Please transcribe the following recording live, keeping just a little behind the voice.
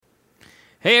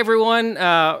Hey everyone,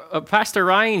 Pastor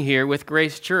Ryan here with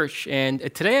Grace Church, and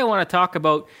today I want to talk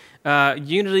about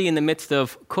unity in the midst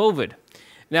of COVID.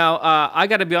 Now, I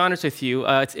got to be honest with you,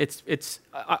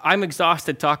 I'm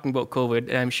exhausted talking about COVID,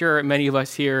 and I'm sure many of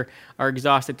us here are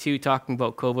exhausted too talking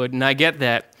about COVID, and I get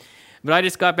that. But I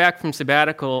just got back from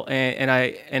sabbatical, and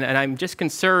I'm just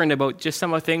concerned about just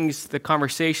some of the things, the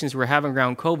conversations we're having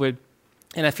around COVID,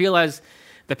 and I feel as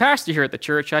the pastor here at the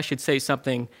church, I should say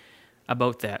something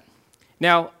about that.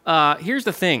 Now, here's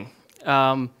the thing.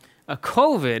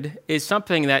 COVID is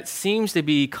something that seems to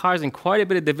be causing quite a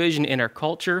bit of division in our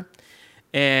culture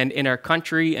and in our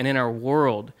country and in our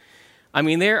world. I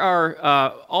mean, there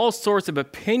are all sorts of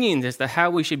opinions as to how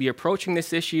we should be approaching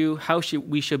this issue, how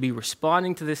we should be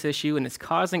responding to this issue, and it's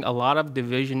causing a lot of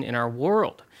division in our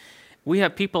world. We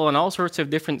have people on all sorts of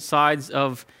different sides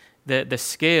of the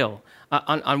scale.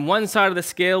 On one side of the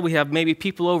scale, we have maybe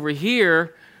people over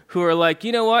here who are like,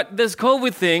 you know what, this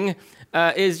COVID thing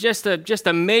is just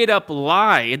a made-up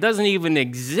lie. It doesn't even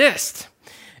exist.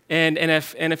 And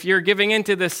if you're giving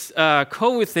into this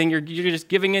COVID thing, you're just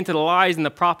giving into the lies and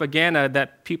the propaganda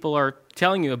that people are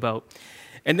telling you about.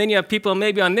 And then you have people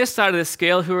maybe on this side of the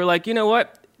scale who are like, you know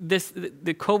what, the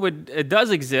COVID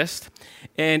does exist,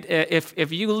 and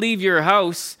if you leave your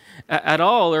house at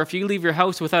all, or if you leave your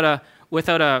house without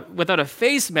a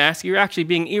face mask, you're actually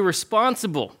being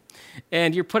irresponsible.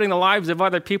 And you're putting the lives of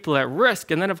other people at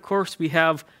risk. And then, of course, we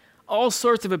have all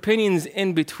sorts of opinions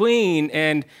in between,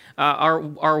 and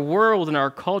our world and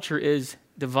our culture is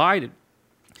divided.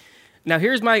 Now,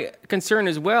 here's my concern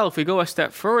as well. If we go a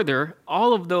step further,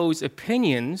 all of those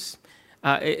opinions,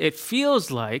 it feels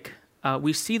like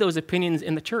we see those opinions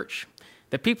in the church.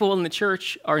 The people in the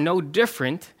church are no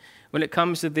different when it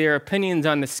comes to their opinions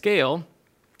on the scale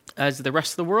as the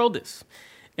rest of the world is.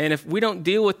 And if we don't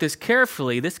deal with this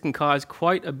carefully, this can cause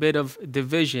quite a bit of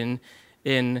division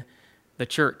in the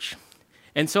church.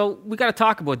 And so we got to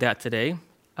talk about that today.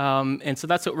 And so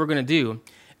that's what we're going to do.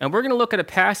 And we're going to look at a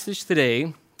passage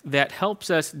today that helps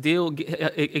us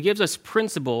it gives us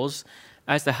principles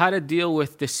as to how to deal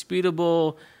with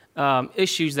disputable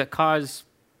issues that cause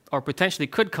or potentially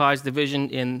could cause division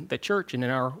in the church and in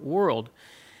our world.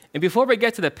 And before we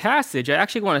get to the passage, I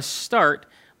actually want to start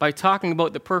by talking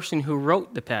about the person who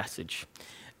wrote the passage.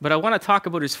 But I want to talk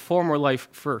about his former life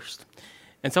first.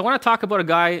 And so I want to talk about a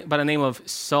guy by the name of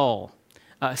Saul.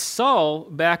 Saul,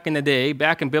 back in the day,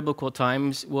 back in biblical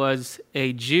times, was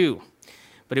a Jew.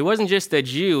 But he wasn't just a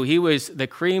Jew, he was the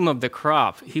cream of the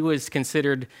crop. He was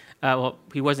considered,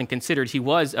 he wasn't considered, he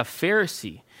was a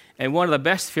Pharisee, and one of the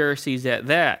best Pharisees at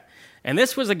that. And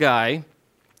this was a guy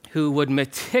who would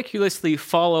meticulously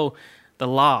follow the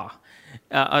law.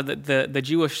 The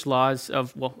Jewish laws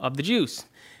of the Jews,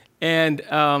 and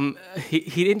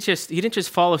he didn't just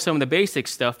follow some of the basic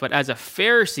stuff, but as a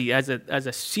Pharisee, as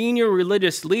a senior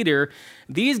religious leader,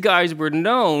 these guys were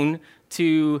known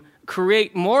to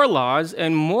create more laws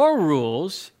and more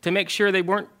rules to make sure they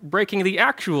weren't breaking the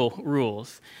actual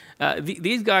rules.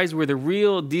 These guys were the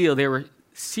real deal. They were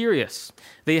serious.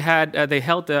 They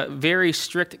held very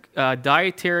strict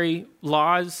dietary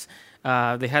laws.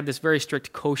 They had this very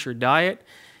strict kosher diet.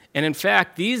 And in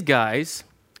fact, these guys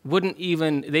wouldn't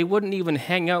even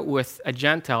hang out with a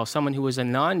Gentile, someone who was a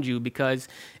non-Jew, because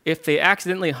if they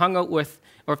accidentally hung out with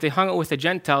a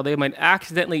Gentile, they might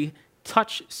accidentally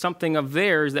touch something of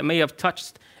theirs that may have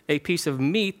touched a piece of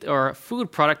meat or a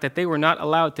food product that they were not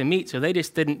allowed to eat, so they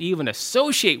just didn't even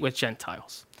associate with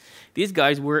Gentiles. These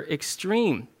guys were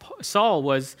extreme. Saul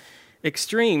was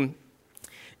extreme.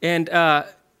 And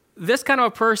this kind of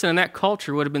a person in that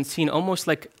culture would have been seen almost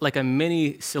like a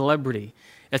mini celebrity.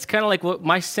 It's kind of like what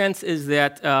my sense is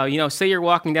that, say you're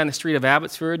walking down the street of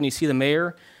Abbotsford and you see the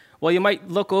mayor. Well, you might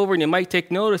look over and you might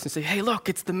take notice and say, hey, look,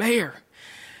 it's the mayor.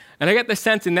 And I get the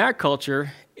sense in that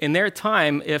culture, in their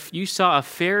time, if you saw a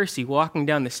Pharisee walking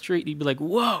down the street, you'd be like,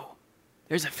 whoa,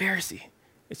 there's a Pharisee.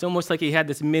 It's almost like he had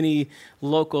this mini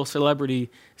local celebrity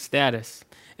status.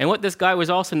 And what this guy was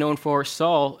also known for,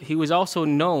 Saul, he was also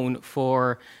known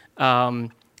for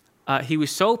he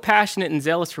was so passionate and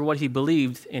zealous for what he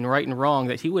believed in right and wrong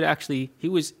that he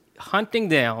was hunting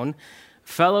down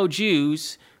fellow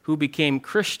Jews who became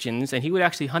Christians, and he would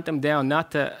actually hunt them down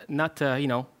not to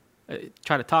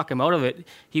try to talk them out of it.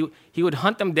 He would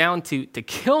hunt them down to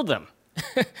kill them.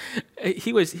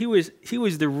 He was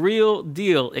the real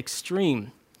deal,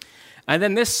 extreme. And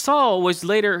then this Saul was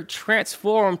later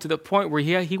transformed to the point where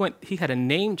he had a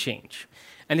name change,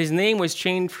 and his name was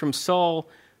changed from Saul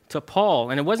to Paul.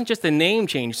 And it wasn't just a name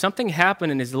change. Something happened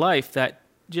in his life that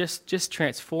just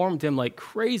transformed him like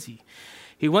crazy.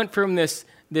 He went from this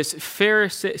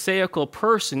Pharisaical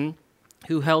person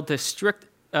who held to strict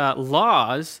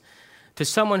laws to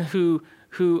someone who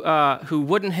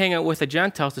wouldn't hang out with the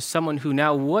Gentiles to someone who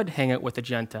now would hang out with the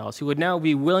Gentiles, who would now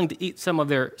be willing to eat some of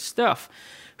their stuff,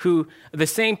 who the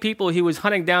same people he was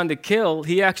hunting down to kill,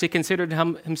 he actually considered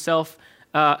himself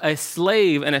a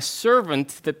slave and a servant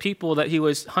to the people that he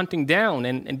was hunting down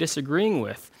and disagreeing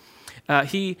with.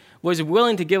 He was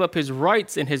willing to give up his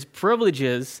rights and his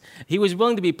privileges. He was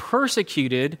willing to be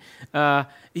persecuted.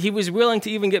 He was willing to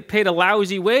even get paid a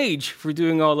lousy wage for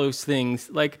doing all those things.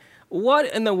 Like,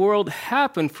 what in the world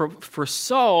happened for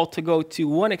Saul to go to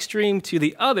one extreme to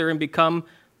the other and become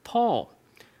Paul?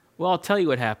 Well, I'll tell you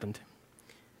what happened.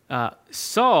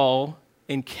 Saul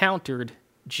encountered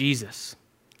Jesus.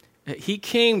 He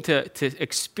came to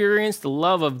experience the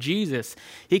love of Jesus.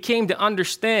 He came to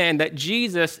understand that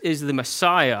Jesus is the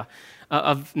Messiah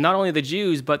of not only the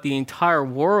Jews, but the entire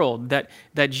world.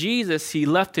 That Jesus, he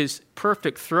left his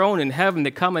perfect throne in heaven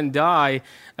to come and die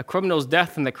a criminal's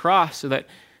death on the cross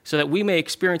so that we may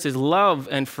experience his love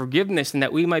and forgiveness and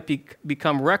that we might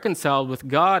become reconciled with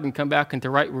God and come back into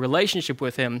right relationship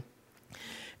with him.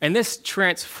 And this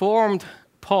transformed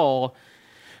Paul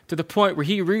to the point where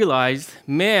he realized,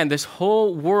 man, this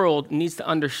whole world needs to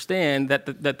understand that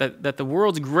the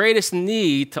world's greatest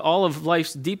need to all of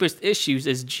life's deepest issues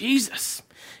is Jesus.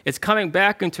 It's coming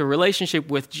back into a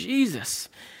relationship with Jesus.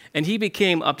 And he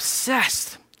became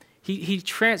obsessed. He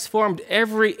transformed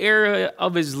every area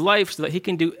of his life so that he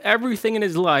can do everything in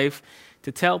his life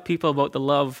to tell people about the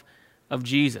love of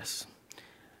Jesus.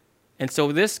 And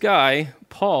so this guy,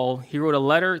 Paul, he wrote a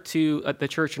letter to the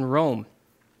church in Rome.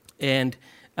 And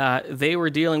they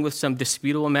were dealing with some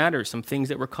disputable matters, some things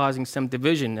that were causing some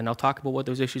division. And I'll talk about what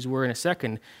those issues were in a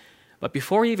second. But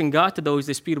before he even got to those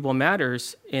disputable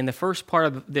matters, in the first part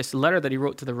of this letter that he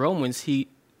wrote to the Romans, he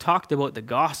talked about the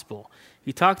gospel.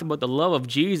 He talked about the love of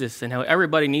Jesus and how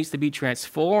everybody needs to be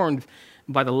transformed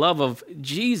by the love of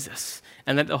Jesus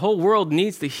and that the whole world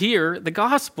needs to hear the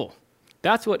gospel.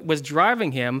 That's what was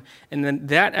driving him, and then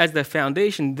that as the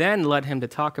foundation then led him to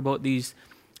talk about these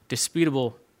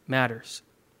disputable matters.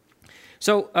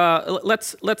 So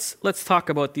let's talk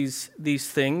about these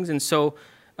things. And so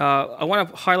I want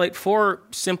to highlight 4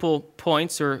 simple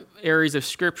points or areas of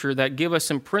Scripture that give us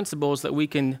some principles that we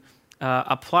can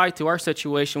apply to our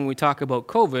situation when we talk about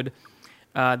COVID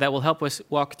that will help us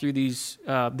walk through this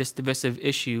divisive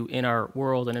issue in our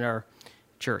world and in our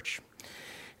church.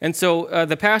 And so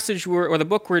the passage or the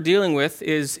book we're dealing with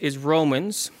is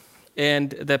Romans,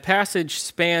 and the passage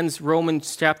spans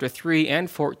Romans chapter 3 and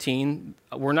 14.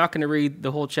 We're not going to read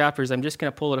the whole chapters. I'm just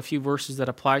going to pull out a few verses that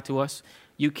apply to us.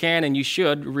 You can and you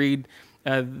should read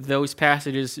those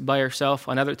passages by yourself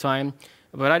another time,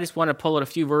 but I just want to pull out a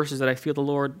few verses that I feel the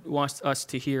Lord wants us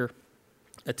to hear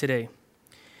today.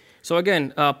 So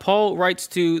again, Paul writes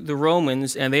to the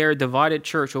Romans, and they are a divided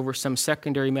church over some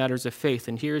secondary matters of faith.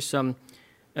 And here's some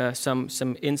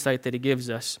insight that he gives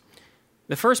us.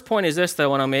 The first point is this that I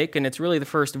want to make, and it's really the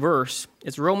first verse.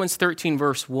 It's Romans 13,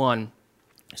 verse 1.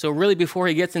 So really, before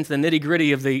he gets into the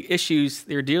nitty-gritty of the issues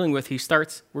they're dealing with,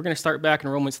 we're going to start back in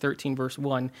Romans 13, verse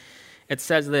 1. It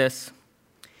says this.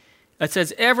 It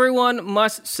says, "Everyone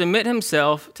must submit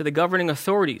himself to the governing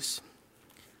authorities,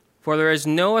 for there is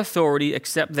no authority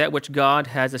except that which God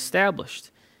has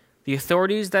established. The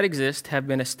authorities that exist have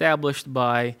been established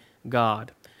by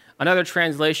God." Another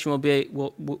translation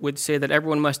would say that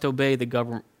everyone must obey the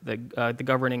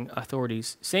governing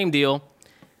authorities. Same deal.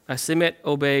 Submit,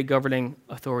 obey governing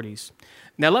authorities.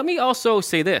 Now, let me also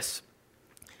say this.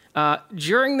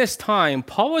 During this time,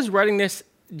 Paul was writing this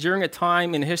during a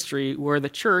time in history where the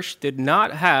church did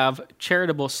not have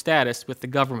charitable status with the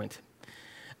government.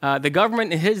 The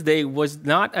government in his day was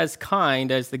not as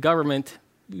kind as the government.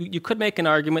 You could make an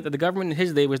argument that the government in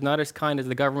his day was not as kind as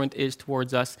the government is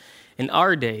towards us in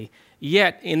our day.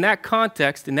 Yet, in that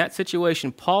context, in that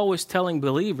situation, Paul was telling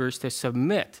believers to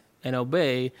submit and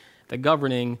obey the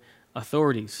governing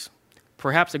authorities.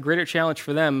 Perhaps a greater challenge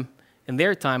for them in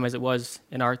their time as it was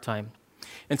in our time.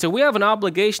 And so we have an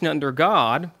obligation under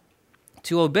God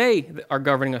to obey our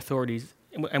governing authorities.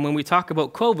 And when we talk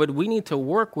about COVID, we need to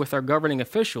work with our governing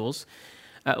officials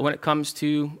when it comes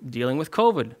to dealing with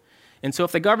COVID. And so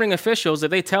if the governing officials, if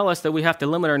they tell us that we have to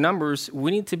limit our numbers, we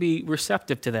need to be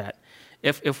receptive to that.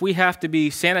 If we have to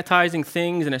be sanitizing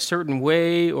things in a certain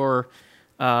way or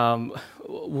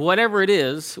whatever it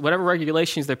is, whatever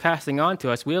regulations they're passing on to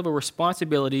us, we have a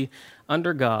responsibility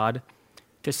under God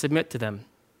to submit to them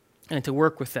and to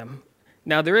work with them.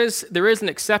 Now, there is an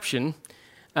exception.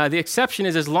 The exception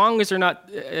is as long as they're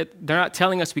not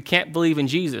telling us we can't believe in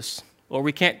Jesus, or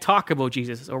we can't talk about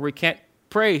Jesus, or we can't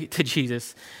pray to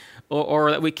Jesus,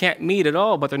 or that we can't meet at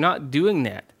all, but they're not doing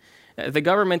that. The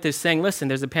government is saying, listen,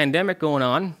 there's a pandemic going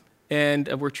on, and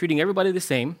we're treating everybody the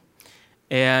same,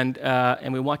 and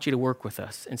we want you to work with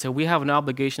us. And so we have an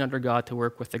obligation under God to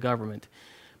work with the government.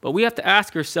 But we have to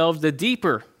ask ourselves the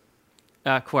deeper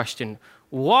question.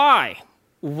 Why?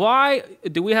 Why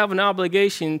do we have an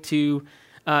obligation to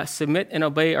submit and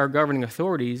obey our governing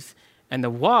authorities? And the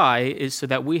why is so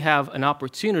that we have an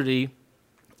opportunity,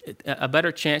 a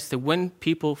better chance to win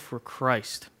people for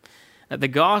Christ. The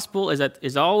gospel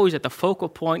is always at the focal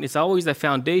point. It's always the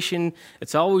foundation.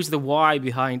 It's always the why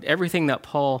behind everything that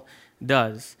Paul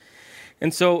does.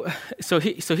 And so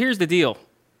here's the deal.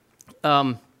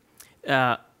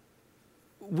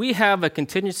 We have a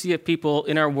contingency of people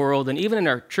in our world and even in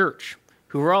our church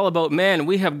who are all about, man,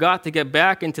 we have got to get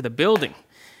back into the building.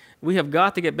 We have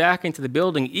got to get back into the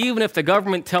building, even if the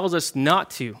government tells us not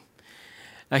to.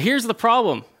 Now, here's the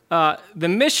problem. The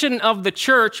mission of the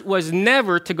church was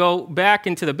never to go back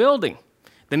into the building.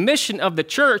 The mission of the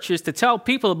church is to tell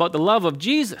people about the love of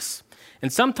Jesus.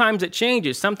 And sometimes it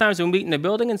changes. Sometimes we meet in the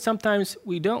building and sometimes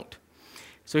we don't.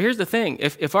 So here's the thing.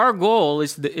 If our goal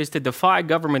is to defy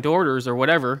government orders or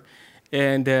whatever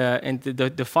and to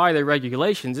defy their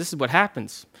regulations, this is what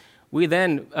happens. We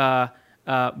then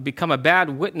become a bad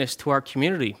witness to our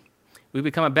community. We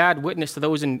become a bad witness to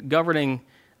those in governing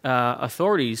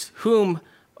authorities, whom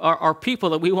are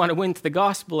people that we want to win to the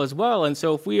gospel as well. And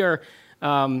so if we are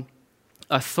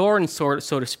a thorn, so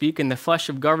to speak, in the flesh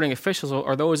of governing officials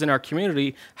or those in our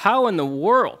community, how in the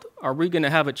world are we going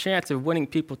to have a chance of winning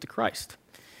people to Christ?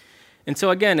 And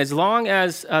so again, as long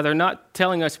as they're not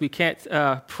telling us we can't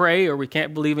pray or we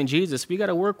can't believe in Jesus, we got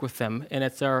to work with them, and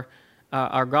it's our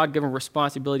God-given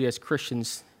responsibility as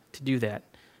Christians to do that.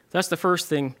 That's the first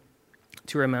thing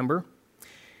to remember.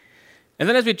 And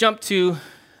then as we jump to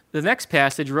the next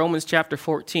passage, Romans chapter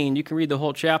 14, you can read the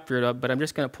whole chapter, but I'm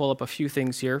just going to pull up a few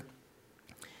things here.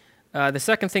 The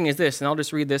second thing is this, and I'll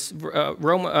just read this,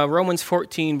 Romans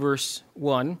 14, verse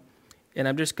 1, and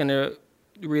I'm just going to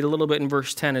read a little bit in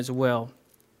verse 10 as well.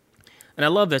 And I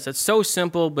love this. It's so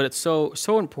simple, but it's so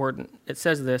important. It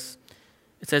says this.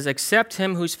 It says, accept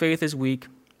him whose faith is weak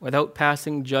without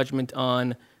passing judgment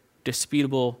on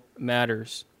disputable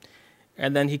matters.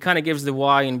 And then he kind of gives the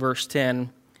why in verse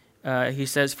 10. He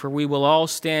says, for we will all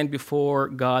stand before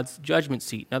God's judgment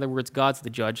seat. In other words, God's the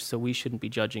judge, so we shouldn't be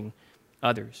judging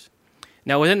others.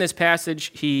 Now, within this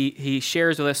passage, he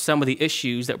shares with us some of the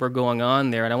issues that were going on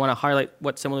there, and I want to highlight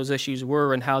what some of those issues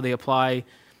were and how they apply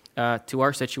to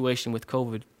our situation with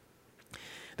COVID.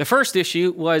 The first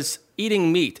issue was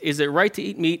eating meat. Is it right to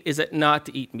eat meat? Is it not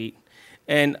to eat meat?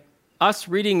 And us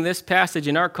reading this passage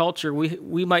in our culture,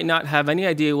 we might not have any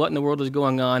idea what in the world is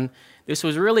going on. This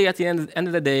was really, at the end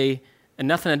of the day, and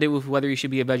nothing to do with whether you should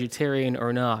be a vegetarian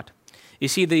or not. You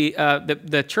see,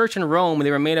 the church in Rome, they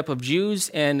were made up of Jews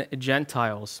and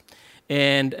Gentiles,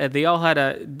 and they all had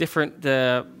a different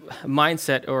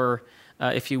mindset, or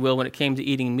if you will, when it came to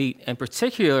eating meat. And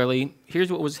particularly,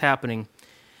 here's what was happening.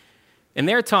 In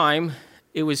their time,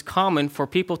 it was common for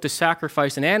people to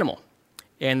sacrifice an animal,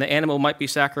 and the animal might be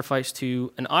sacrificed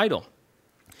to an idol.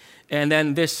 And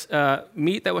then this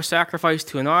meat that was sacrificed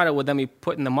to an idol would then be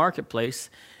put in the marketplace,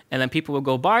 and then people would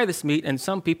go buy this meat, and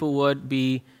some people would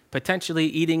be potentially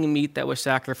eating meat that was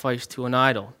sacrificed to an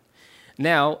idol.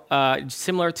 Now,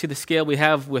 similar to the scale we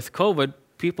have with COVID,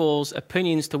 people's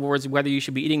opinions towards whether you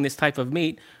should be eating this type of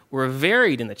meat were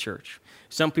varied in the church.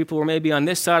 Some people were maybe on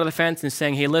this side of the fence and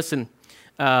saying, hey, listen,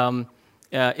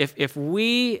 if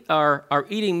we are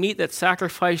eating meat that's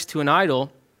sacrificed to an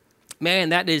idol, man,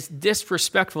 that is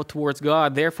disrespectful towards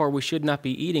God, therefore we should not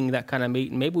be eating that kind of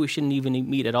meat, and maybe we shouldn't even eat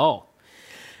meat at all.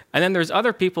 And then there's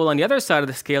other people on the other side of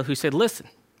the scale who said, listen,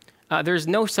 there's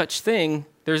no such thing,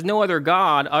 there's no other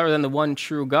God other than the one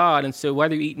true God, and so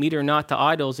whether you eat meat or not to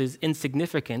idols is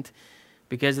insignificant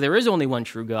because there is only one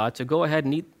true God, so go ahead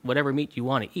and eat whatever meat you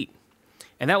want to eat.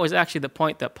 And that was actually the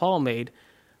point that Paul made.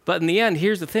 But in the end,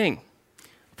 here's the thing.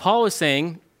 Paul is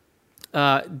saying,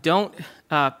 don't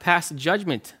pass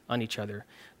judgment on each other.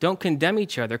 Don't condemn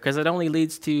each other because it only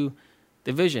leads to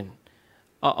division.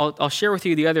 I'll share with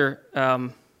you the other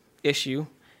issue,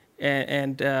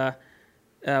 and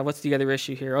what's the other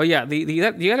issue here? Oh yeah,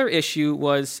 the other issue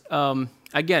was,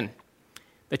 again,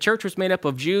 the church was made up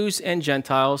of Jews and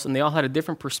Gentiles, and they all had a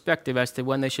different perspective as to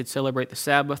when they should celebrate the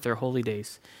Sabbath or holy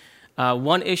days.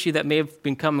 One issue that may have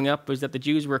been coming up was that the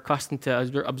Jews were accustomed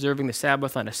to observing the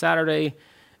Sabbath on a Saturday.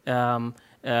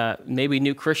 Maybe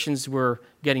new Christians were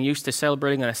getting used to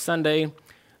celebrating on a Sunday.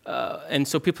 And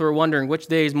so people were wondering which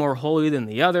day is more holy than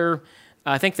the other.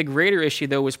 I think the greater issue,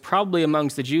 though, was probably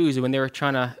amongst the Jews when they were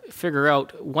trying to figure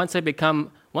out, once I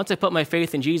put my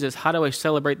faith in Jesus, how do I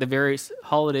celebrate the various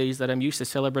holidays that I'm used to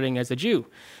celebrating as a Jew?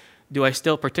 Do I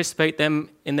still participate in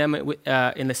them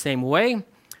in the same way?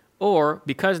 Or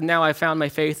because now I found my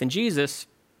faith in Jesus,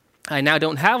 I now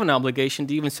don't have an obligation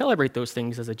to even celebrate those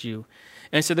things as a Jew.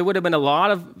 And so there would have been a lot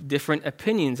of different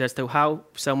opinions as to how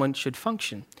someone should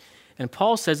function. And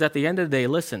Paul says at the end of the day,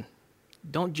 listen,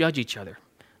 don't judge each other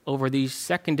over these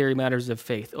secondary matters of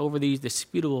faith, over these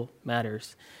disputable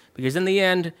matters. Because in the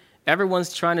end,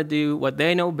 everyone's trying to do what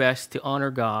they know best to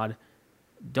honor God.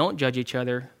 Don't judge each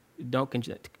other. Don't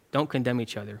condemn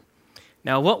each other.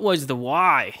 Now, what was the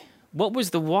why? What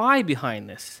was the why behind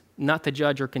this? Not to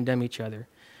judge or condemn each other.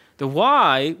 The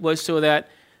why was so that,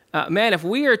 if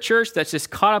we are a church that's just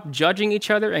caught up judging each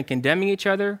other and condemning each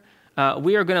other,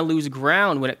 we are going to lose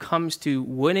ground when it comes to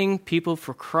winning people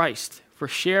for Christ, for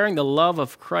sharing the love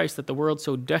of Christ that the world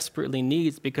so desperately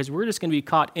needs, because we're just going to be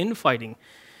caught infighting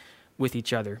with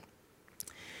each other.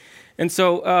 And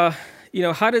so,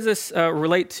 how does this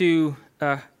relate to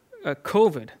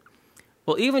COVID?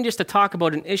 Well, even just to talk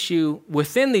about an issue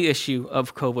within the issue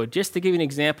of COVID, just to give you an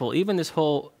example, even this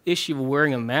whole issue of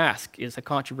wearing a mask is a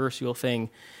controversial thing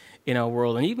in our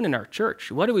world, and even in our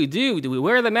church. What do we do? Do we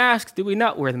wear the mask? Do we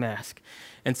not wear the mask?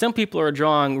 And some people are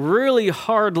drawing really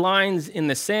hard lines in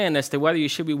the sand as to whether you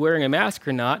should be wearing a mask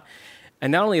or not.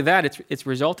 And not only that, it's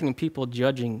resulting in people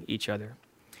judging each other.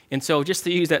 And so just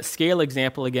to use that scale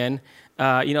example again,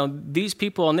 these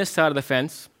people on this side of the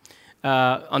fence,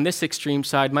 on this extreme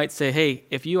side might say, hey,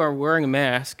 if you are wearing a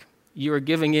mask, you are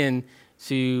giving in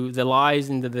to the lies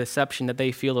and the deception that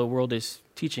they feel the world is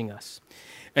teaching us.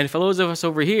 And for those of us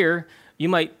over here, you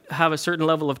might have a certain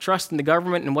level of trust in the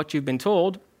government and what you've been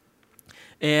told,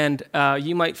 and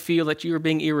you might feel that you are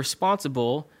being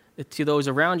irresponsible to those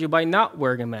around you by not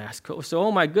wearing a mask. So,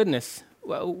 oh my goodness,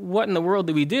 what in the world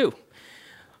do we do?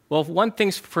 Well, one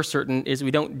thing's for certain is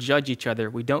we don't judge each other.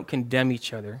 We don't condemn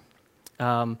each other.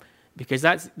 Because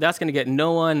that's going to get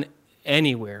no one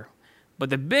anywhere. But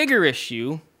the bigger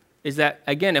issue is that,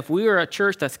 again, if we are a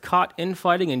church that's caught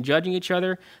infighting and judging each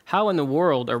other, how in the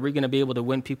world are we going to be able to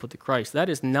win people to Christ? That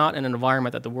is not an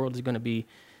environment that the world is going to be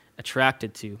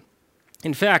attracted to.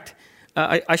 In fact,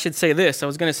 I should say this. I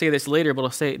was going to say this later, but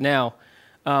I'll say it now.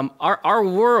 Our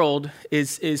world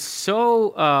is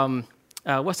so,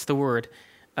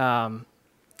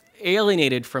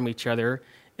 alienated from each other.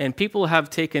 And people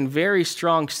have taken very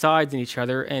strong sides in each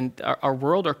other, and our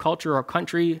world, our culture, our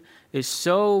country is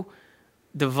so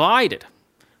divided.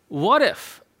 What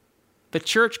if the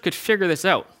church could figure this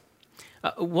out?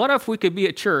 What if we could be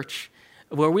a church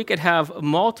where we could have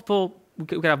multiple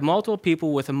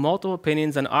people with multiple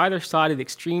opinions on either side of the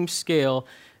extreme scale,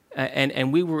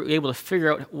 and we were able to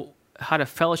figure out how to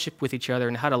fellowship with each other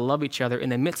and how to love each other in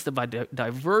the midst of a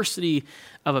diversity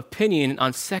of opinion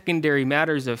on secondary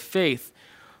matters of faith?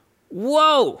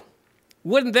 Whoa!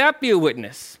 Wouldn't that be a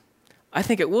witness? I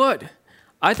think it would.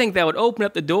 I think that would open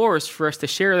up the doors for us to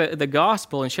share the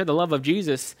gospel and share the love of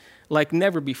Jesus like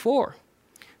never before.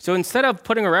 So instead of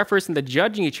putting our efforts into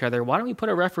judging each other, why don't we put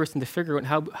our efforts into figuring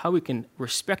out how we can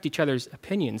respect each other's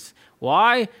opinions?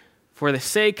 Why? For the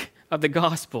sake of the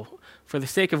gospel, for the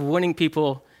sake of winning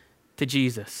people to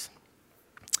Jesus.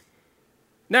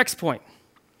 Next point.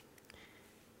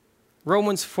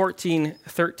 Romans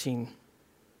 14:13.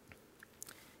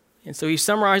 And so he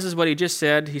summarizes what he just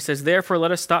said. He says, therefore, let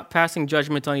us stop passing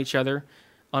judgment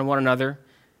on one another.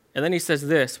 And then he says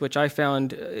this, which I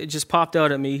found, it just popped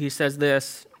out at me. He says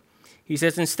this. He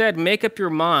says, instead, make up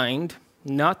your mind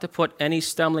not to put any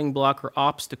stumbling block or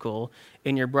obstacle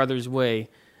in your brother's way,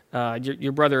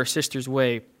 your brother or sister's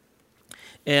way.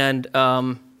 And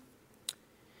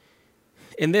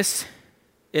in this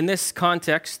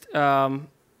context,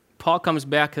 Paul comes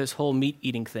back to this whole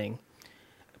meat-eating thing.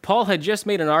 Paul had just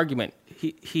made an argument.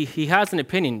 He has an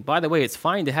opinion. By the way, it's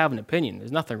fine to have an opinion.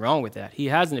 There's nothing wrong with that. He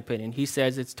has an opinion. He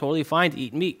says it's totally fine to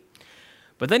eat meat.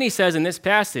 But then he says in this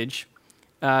passage,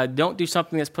 don't do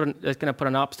something that's going to put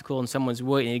an obstacle in someone's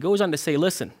way. And he goes on to say,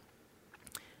 listen,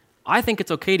 I think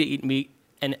it's okay to eat meat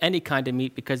and any kind of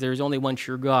meat because there is only one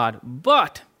true God.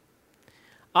 But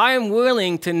I am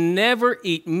willing to never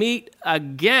eat meat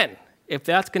again if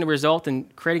that's going to result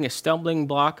in creating a stumbling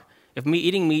block. If me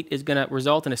eating meat is going to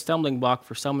result in a stumbling block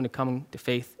for someone to come to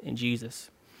faith in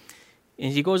Jesus.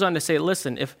 And he goes on to say,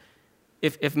 listen, if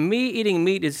me eating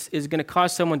meat is going to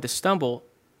cause someone to stumble,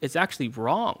 it's actually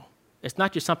wrong. It's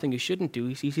not just something you shouldn't do.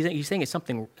 He's saying it's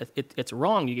something, it's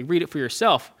wrong. You can read it for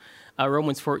yourself.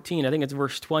 Romans 14, I think it's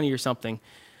verse 20 or something.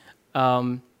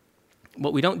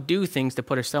 but we don't do things to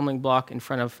put a stumbling block in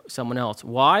front of someone else.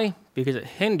 Why? Because it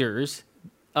hinders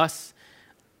us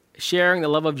sharing the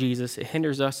love of Jesus. It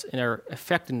hinders us in our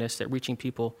effectiveness at reaching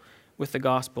people with the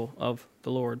gospel of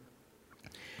the Lord.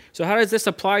 So how does this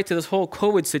apply to this whole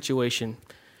COVID situation?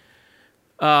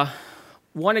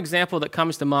 One example that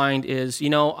comes to mind is,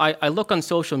 I look on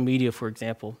social media, for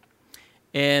example,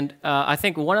 and I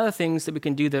think one of the things that we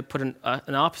can do that put an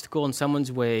obstacle in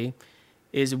someone's way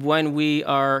is when we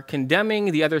are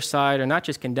condemning the other side, or not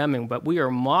just condemning, but we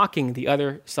are mocking the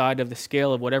other side of the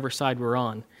scale of whatever side we're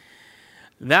on.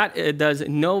 That does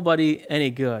nobody any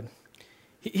good.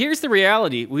 Here's the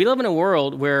reality. We live in a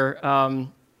world where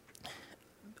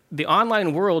the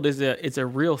online world is a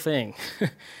real thing.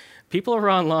 People are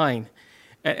online.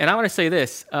 And I want to say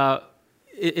this.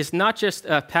 It's not just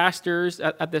pastors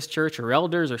at this church or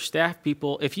elders or staff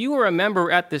people. If you are a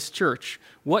member at this church,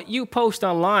 what you post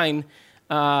online,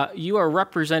 you are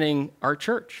representing our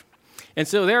church. And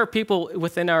so there are people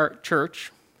within our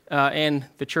church and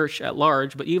the church at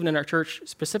large, but even in our church,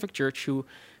 specific church, who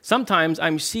sometimes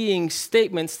I'm seeing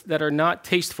statements that are not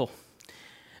tasteful.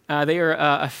 They are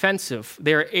offensive.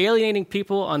 They are alienating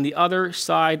people on the other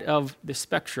side of the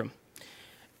spectrum.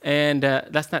 And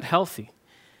that's not healthy.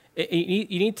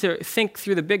 You need to think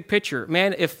through the big picture.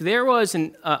 Man, if there was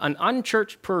an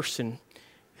unchurched person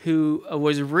who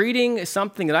was reading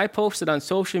something that I posted on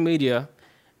social media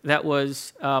that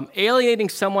was alienating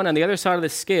someone on the other side of the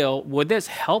scale, would this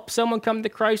help someone come to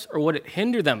Christ, or would it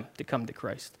hinder them to come to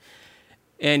Christ?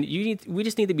 And we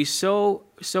just need to be so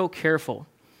careful.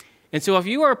 And so if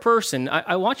you are a person,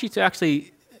 I want you to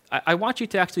actually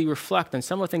reflect on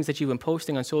some of the things that you've been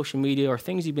posting on social media or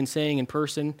things you've been saying in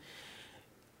person.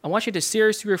 I want you to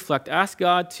seriously reflect. Ask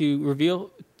God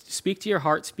to speak to your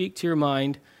heart, speak to your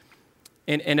mind.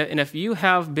 And if you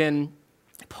have been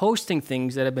posting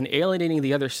things that have been alienating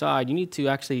the other side, you need to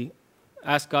actually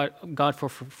ask God for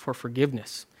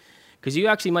forgiveness. Because you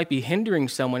actually might be hindering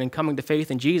someone in coming to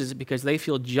faith in Jesus because they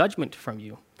feel judgment from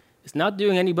you. It's not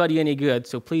doing anybody any good,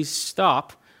 so please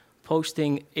stop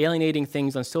posting alienating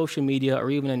things on social media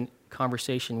or even in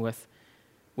conversation with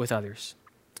others.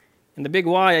 And the big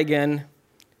why, again,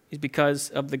 is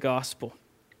because of the gospel.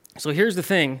 So here's the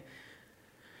thing.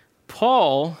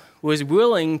 Paul was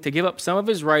willing to give up some of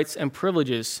his rights and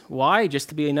privileges. Why? Just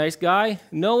to be a nice guy?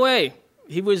 No way.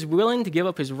 He was willing to give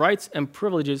up his rights and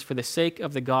privileges for the sake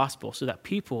of the gospel so that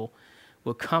people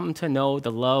will come to know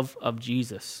the love of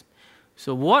Jesus.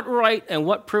 So what right and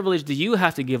what privilege do you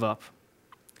have to give up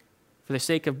for the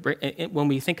sake of, when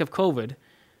we think of COVID,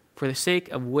 for the sake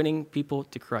of winning people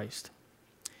to Christ?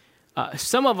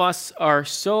 Some of us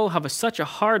have such a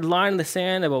hard line in the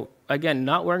sand about, again,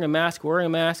 not wearing a mask, wearing a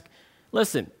mask.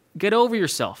 Listen, get over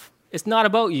yourself. It's not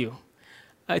about you.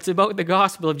 It's about the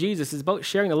gospel of Jesus. It's about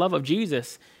sharing the love of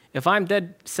Jesus. If I'm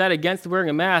dead set against wearing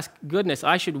a mask, goodness,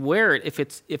 I should wear it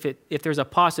if there's a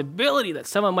possibility that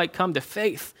someone might come to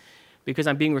faith because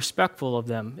I'm being respectful of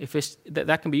them.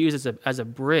 That can be used as a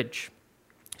bridge.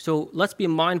 So let's be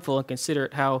mindful and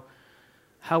considerate how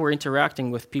we're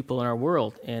interacting with people in our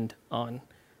world and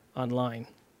online.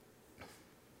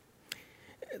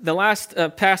 The last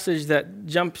passage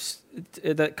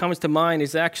that comes to mind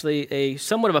is actually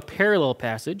somewhat of a parallel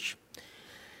passage,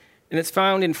 and it's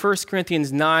found in 1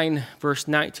 Corinthians 9, verse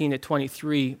 19 to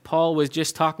 23. Paul was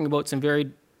just talking about some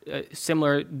very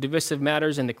similar divisive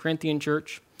matters in the Corinthian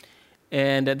church,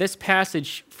 and this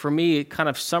passage, for me, kind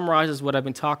of summarizes what I've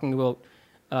been talking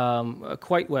about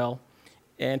quite well.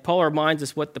 And Paul reminds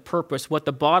us what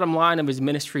the bottom line of his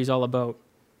ministry is all about.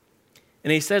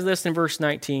 And he says this in verse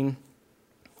 19.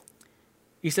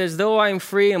 He says, though I am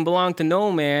free and belong to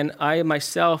no man, I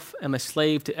myself am a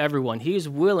slave to everyone. He is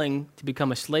willing to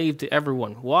become a slave to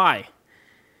everyone. Why?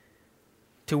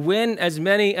 To win as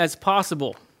many as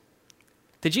possible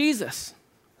to Jesus.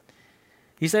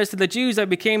 He says, to the Jews I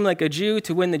became like a Jew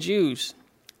to win the Jews.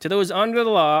 To those under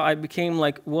the law I became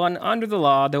like one under the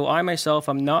law, though I myself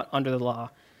am not under the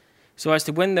law, so as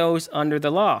to win those under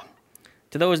the law.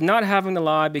 To those not having the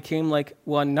law I became like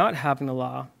one not having the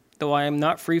law, though I am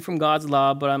not free from God's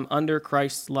law, but I'm under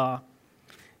Christ's law,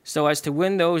 so as to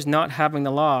win those not having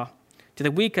the law. To the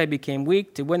weak I became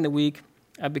weak, to win the weak.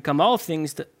 I become all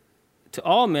things to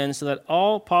all men, so that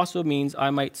all possible means I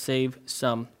might save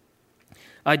some.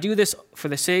 I do this for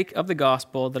the sake of the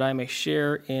gospel, that I may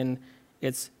share in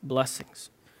its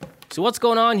blessings. So what's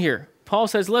going on here? Paul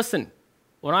says, listen,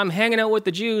 when I'm hanging out with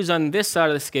the Jews on this side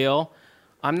of the scale,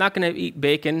 I'm not going to eat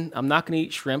bacon. I'm not going to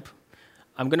eat shrimp.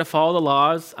 I'm going to follow the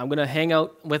laws. I'm going to hang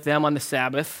out with them on the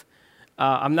Sabbath.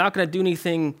 I'm not going to do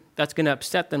anything that's going to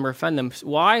upset them or offend them.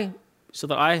 Why? So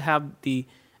that I have the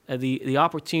the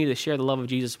opportunity to share the love of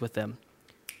Jesus with them.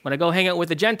 When I go hang out with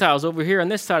the Gentiles over here on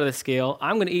this side of the scale,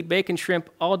 I'm going to eat bacon shrimp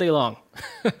all day long.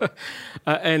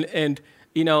 I'm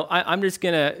just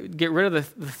going to get rid of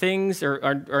the things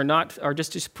or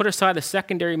just put aside the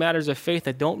secondary matters of faith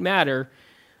that don't matter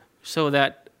so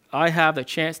that I have the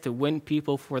chance to win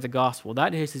people for the gospel.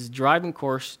 That is his driving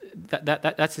course.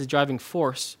 That's his driving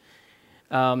force.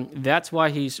 That's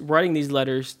why he's writing these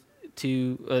letters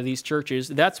to these churches.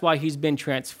 That's why he's been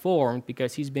transformed,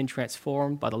 because he's been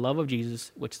transformed by the love of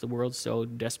Jesus, which the world so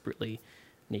desperately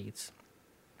needs.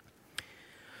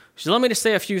 So let me just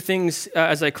say a few things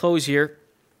as I close here.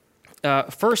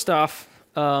 First off,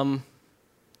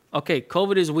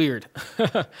 COVID is weird.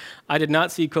 I did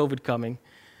not see COVID coming.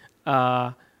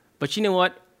 But you know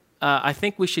what? I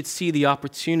think we should see the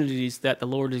opportunities that the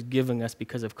Lord is giving us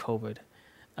because of COVID.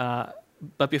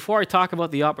 But before I talk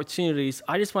about the opportunities,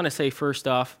 I just want to say first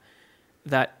off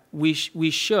that we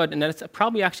should, and that it's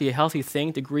probably actually a healthy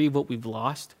thing to grieve what we've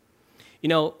lost. You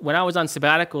know, when I was on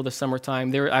sabbatical this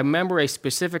summertime, I remember a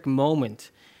specific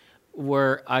moment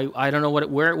where I don't know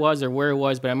where it was,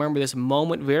 but I remember this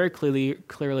moment very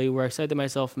clearly where I said to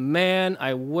myself, man,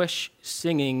 I wish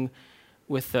singing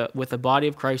with the body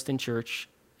of Christ in church,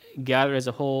 gathered as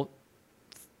a whole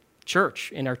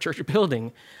church in our church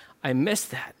building, I miss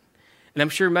that. And I'm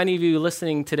sure many of you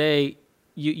listening today,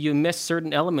 you miss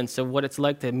certain elements of what it's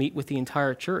like to meet with the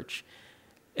entire church.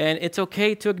 And it's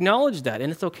okay to acknowledge that, and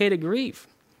it's okay to grieve.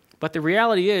 But the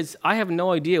reality is, I have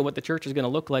no idea what the church is going to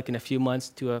look like in a few months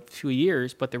to a few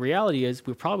years, but the reality is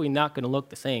we're probably not going to look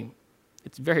the same.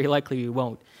 It's very likely we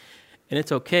won't. And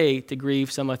it's okay to grieve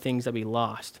some of the things that we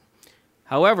lost.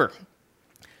 However,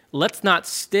 let's not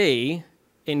stay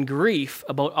in grief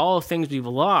about all the things we've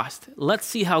lost. Let's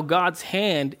see how God's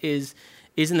hand is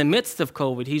in the midst of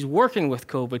COVID. He's working with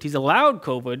COVID. He's allowed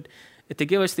COVID to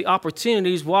give us the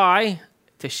opportunities. Why?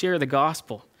 To share the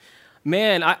gospel.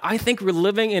 Man, I think we're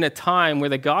living in a time where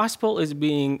the gospel is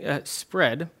being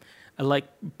spread like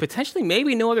potentially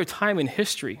maybe no other time in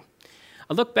history.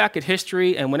 I look back at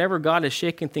history, and whenever God has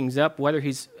shaken things up, whether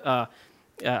he's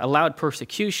allowed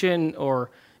persecution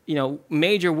or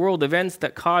major world events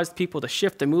that caused people to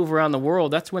shift and move around the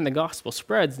world, that's when the gospel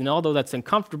spreads. And although that's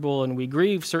uncomfortable and we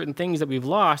grieve certain things that we've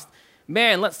lost,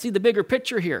 man, let's see the bigger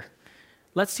picture here.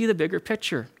 Let's see the bigger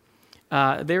picture.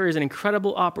 There is an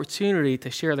incredible opportunity to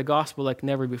share the gospel like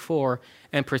never before,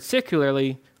 and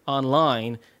particularly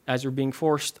online, as we're being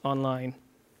forced online.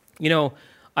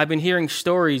 I've been hearing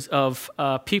stories of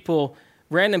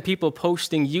random people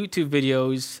posting YouTube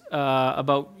videos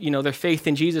about their faith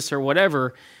in Jesus or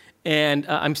whatever, and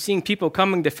I'm seeing people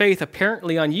coming to faith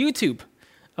apparently on YouTube,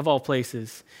 of all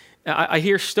places. I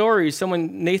hear stories.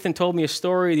 Nathan told me a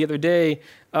story the other day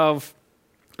of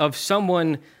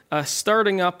someone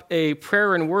starting up a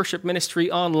prayer and worship ministry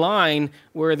online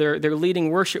where they're leading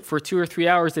worship for 2 or 3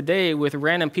 hours a day with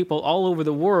random people all over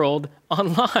the world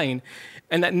online,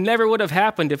 and that never would have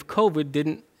happened if COVID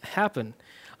didn't happen.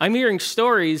 I'm hearing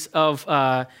stories of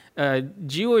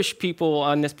Jewish people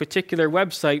on this particular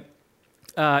website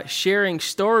sharing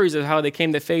stories of how they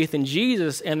came to faith in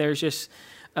Jesus, and there's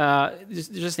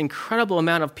just incredible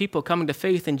amount of people coming to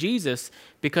faith in Jesus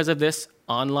because of this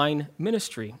online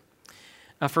ministry.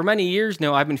 For many years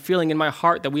now, I've been feeling in my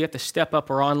heart that we have to step up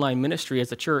our online ministry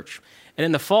as a church. And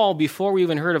in the fall, before we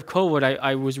even heard of COVID,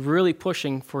 I was really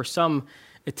pushing for some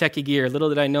techie gear. Little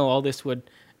did I know all this would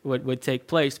take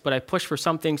place, but I pushed for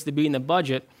some things to be in the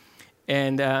budget.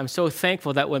 And I'm so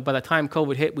thankful that by the time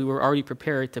COVID hit, we were already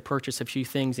prepared to purchase a few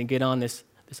things and get on this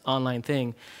online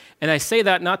thing. And I say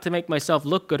that not to make myself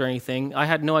look good or anything. I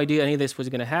had no idea any of this was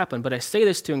going to happen, but I say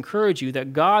this to encourage you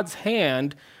that God's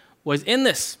hand was in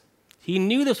this. He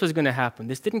knew this was going to happen.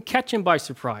 This didn't catch him by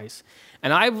surprise.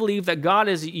 And I believe that God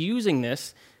is using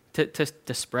this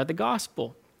to spread the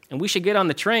gospel. And we should get on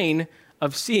the train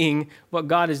of seeing what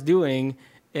God is doing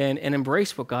and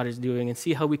embrace what God is doing and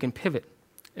see how we can pivot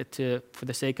for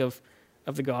the sake of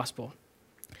the gospel.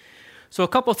 So a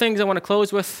couple things I want to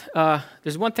close with.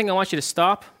 There's one thing I want you to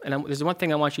stop, and there's one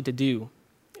thing I want you to do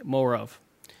more of.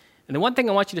 And the one thing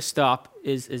I want you to stop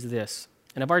is this,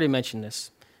 and I've already mentioned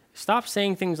this. Stop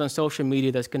saying things on social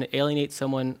media that's going to alienate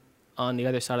someone on the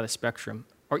other side of the spectrum,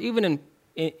 or even an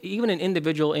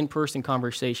individual in-person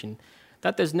conversation.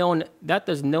 That does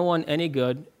no one any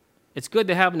good. It's good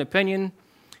to have an opinion.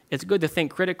 It's good to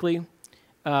think critically.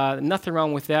 Nothing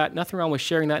wrong with that. Nothing wrong with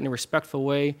sharing that in a respectful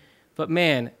way. But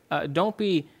man, don't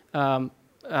be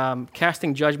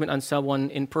casting judgment on someone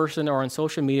in person or on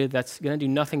social media that's going to do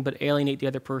nothing but alienate the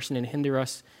other person and hinder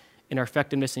us in our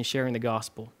effectiveness in sharing the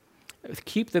gospel.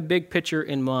 Keep the big picture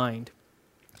in mind.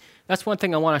 That's one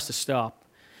thing I want us to stop.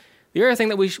 The other thing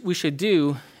that we should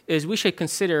do is we should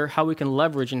consider how we can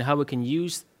leverage and how we can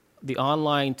use the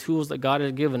online tools that God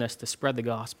has given us to spread the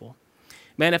gospel.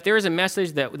 Man, if there is a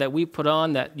message that we put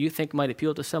on that you think might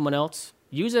appeal to someone else,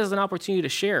 use it as an opportunity to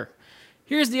share.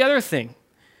 Here's the other thing.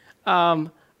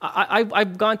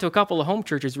 I've gone to a couple of home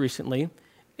churches recently,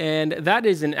 and that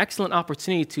is an excellent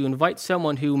opportunity to invite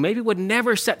someone who maybe would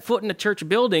never set foot in a church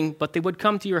building, but they would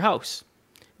come to your house.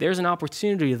 There's an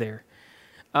opportunity there.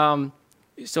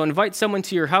 So invite someone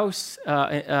to your house,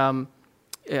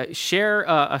 share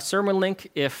a sermon link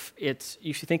if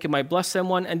you think it might bless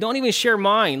someone, and don't even share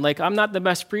mine. Like, I'm not the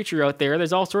best preacher out there.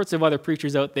 There's all sorts of other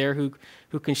preachers out there who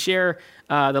can share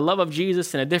the love of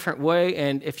Jesus in a different way,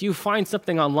 and if you find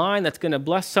something online that's going to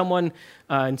bless someone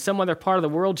in some other part of the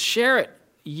world, share it.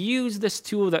 Use this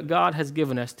tool that God has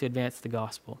given us to advance the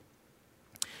gospel.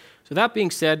 So that being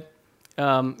said,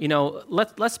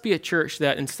 let's be a church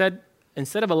that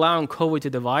instead of allowing COVID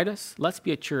to divide us, let's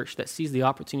be a church that sees the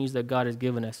opportunities that God has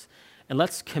given us. And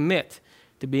let's commit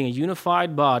to being a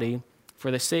unified body for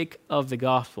the sake of the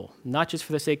gospel, not just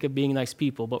for the sake of being nice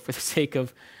people, but for the sake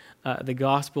of the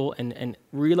gospel and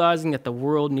realizing that the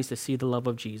world needs to see the love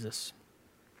of Jesus.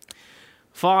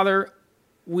 Father,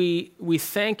 we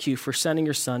thank you for sending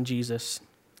your son, Jesus,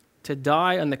 to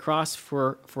die on the cross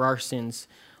for our sins.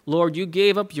 Lord, you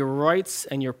gave up your rights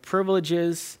and your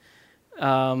privileges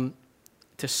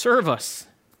to serve us.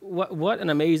 What an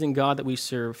amazing God that we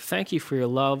serve. Thank you for your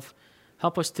love.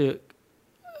 Help us to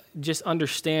just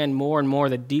understand more and more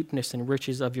the deepness and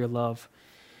riches of your love.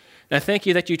 And I thank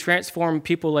you that you transformed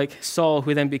people like Saul,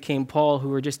 who then became Paul, who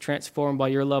were just transformed by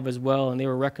your love as well, and they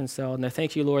were reconciled. And I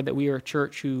thank you, Lord, that we are a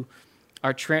church who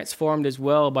are transformed as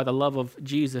well by the love of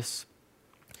Jesus.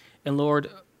 And Lord,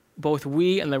 both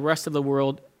we and the rest of the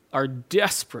world are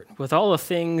desperate with all the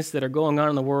things that are going on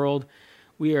in the world.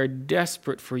 We are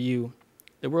desperate for you.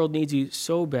 The world needs you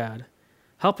so bad.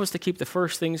 Help us to keep the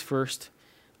first things first.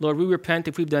 Lord, we repent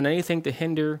if we've done anything to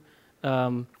hinder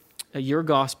your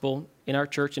gospel in our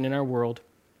church and in our world.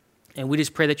 And we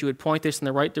just pray that you would point us in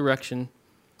the right direction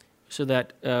so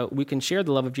that we can share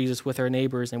the love of Jesus with our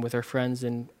neighbors and with our friends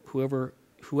and whoever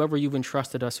you've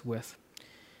entrusted us with.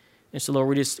 And so, Lord,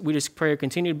 we just pray a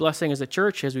continued blessing as a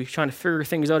church as we try to figure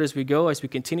things out as we go, as we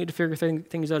continue to figure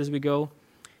things out as we go.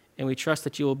 And we trust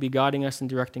that you will be guiding us and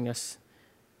directing us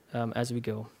as we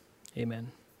go.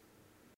 Amen.